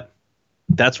us. But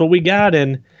that's what we got,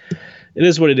 and it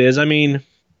is what it is. I mean,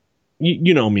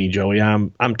 you know me, Joey.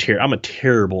 I'm a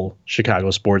terrible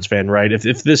Chicago sports fan, right?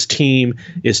 If this team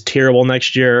is terrible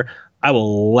next year, I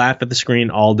will laugh at the screen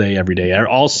all day, every day,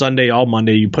 all Sunday, all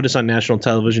Monday. You put us on national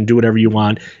television, do whatever you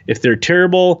want. If they're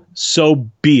terrible, so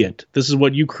be it. This is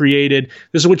what you created.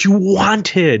 This is what you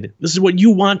wanted. This is what you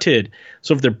wanted.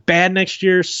 So if they're bad next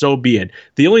year, so be it.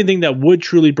 The only thing that would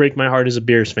truly break my heart as a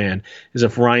Bears fan is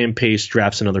if Ryan Pace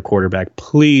drafts another quarterback.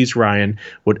 Please, Ryan,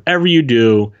 whatever you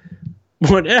do,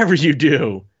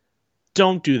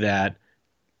 don't do that,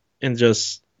 and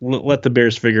just let the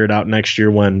Bears figure it out next year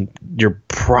when you're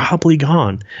probably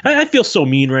gone. I feel so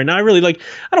mean right now. I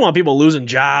don't want people losing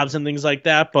jobs and things like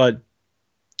that, but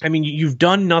I mean, you've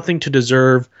done nothing to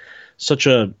deserve such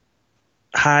a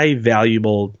high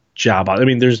valuable job. I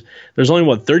mean, there's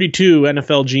only 32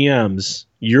 NFL GMs.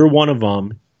 You're one of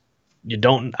them.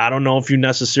 I don't know if you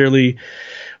necessarily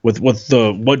with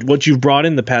what you've brought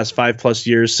in the past 5+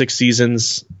 years, 6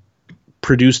 seasons,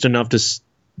 produced enough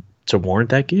to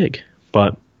warrant that gig.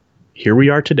 But here we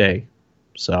are today.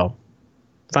 So,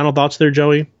 final thoughts there,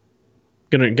 Joey?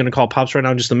 Gonna call Pops right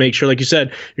now just to make sure, like you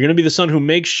said, you're gonna be the son who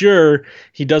makes sure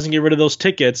he doesn't get rid of those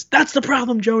tickets. That's the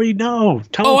problem, Joey. No.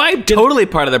 I'm totally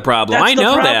part of the problem. I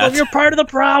know that. You're part of the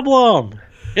problem.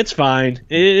 It's fine.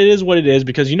 It is what it is,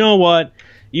 because you know what?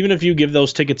 Even if you give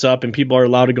those tickets up and people are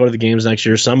allowed to go to the games next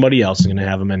year, somebody else is going to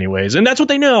have them anyways. And that's what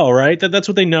they know, right? That's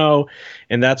what they know.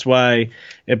 And that's why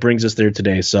it brings us there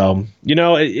today. So,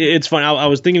 it's fun. I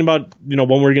was thinking about, when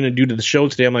we're going to do to the show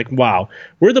today. I'm like, wow,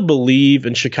 we're the Believe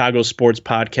in Chicago Sports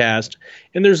podcast.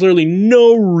 And there's literally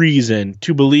no reason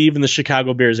to believe in the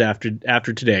Chicago Bears after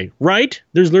today, right?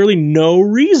 There's literally no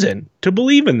reason to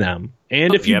believe in them.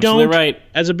 And if you don't, right,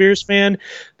 as a Bears fan,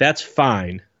 that's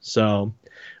fine. So,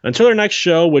 until our next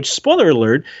show, which, spoiler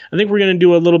alert, I think we're going to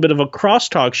do a little bit of a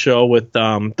crosstalk show with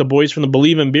the boys from the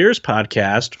Believe in Bears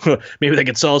podcast. Maybe they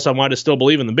could sell us on why to still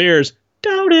believe in the Bears.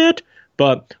 Doubt it.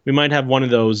 But we might have one of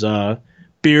those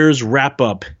Bears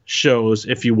wrap-up shows,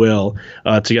 if you will,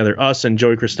 together. Us and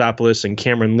Joey Christopoulos and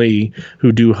Cameron Lee,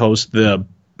 who do host the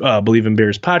Believe in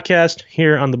Bears podcast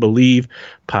here on the Believe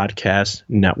Podcast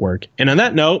Network. And on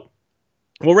that note,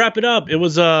 we'll wrap it up. It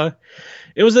was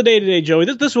the day today, Joey.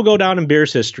 This will go down in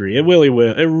Bears history. It really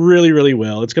will. It really, really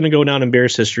will. It's going to go down in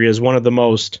Bears history as one of the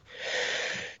most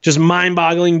just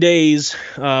mind-boggling days,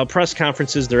 press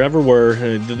conferences there ever were.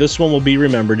 This one will be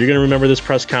remembered. You're going to remember this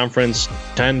press conference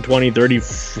 10, 20, 30,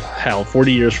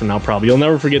 40 years from now probably. You'll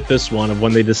never forget this one of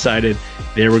when they decided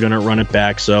they were going to run it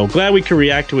back. So glad we could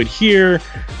react to it here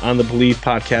on the Believe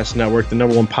Podcast Network, the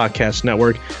 #1 podcast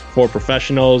network for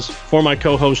professionals. For my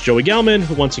co-host, Joey Gelman,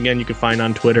 who once again you can find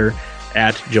on Twitter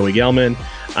at Joey Gelman.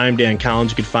 I'm Dan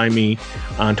Collins. You can find me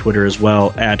on Twitter as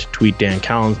well at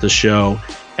 @TweetDanCollins. The show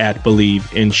at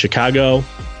Believe in Chicago.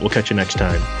 We'll catch you next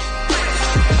time.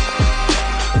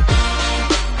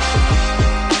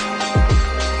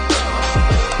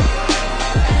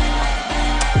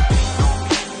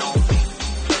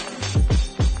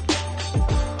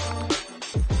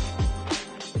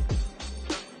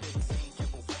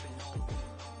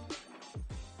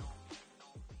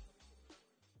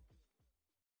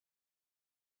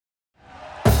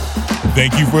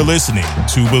 Thank you for listening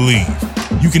to Believe.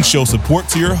 You can show support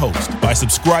to your host by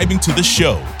subscribing to the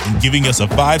show and giving us a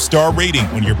 5-star rating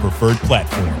on your preferred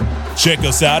platform. Check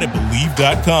us out at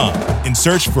Believe.com and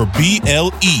search for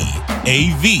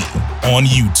BLEAV on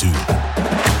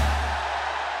YouTube.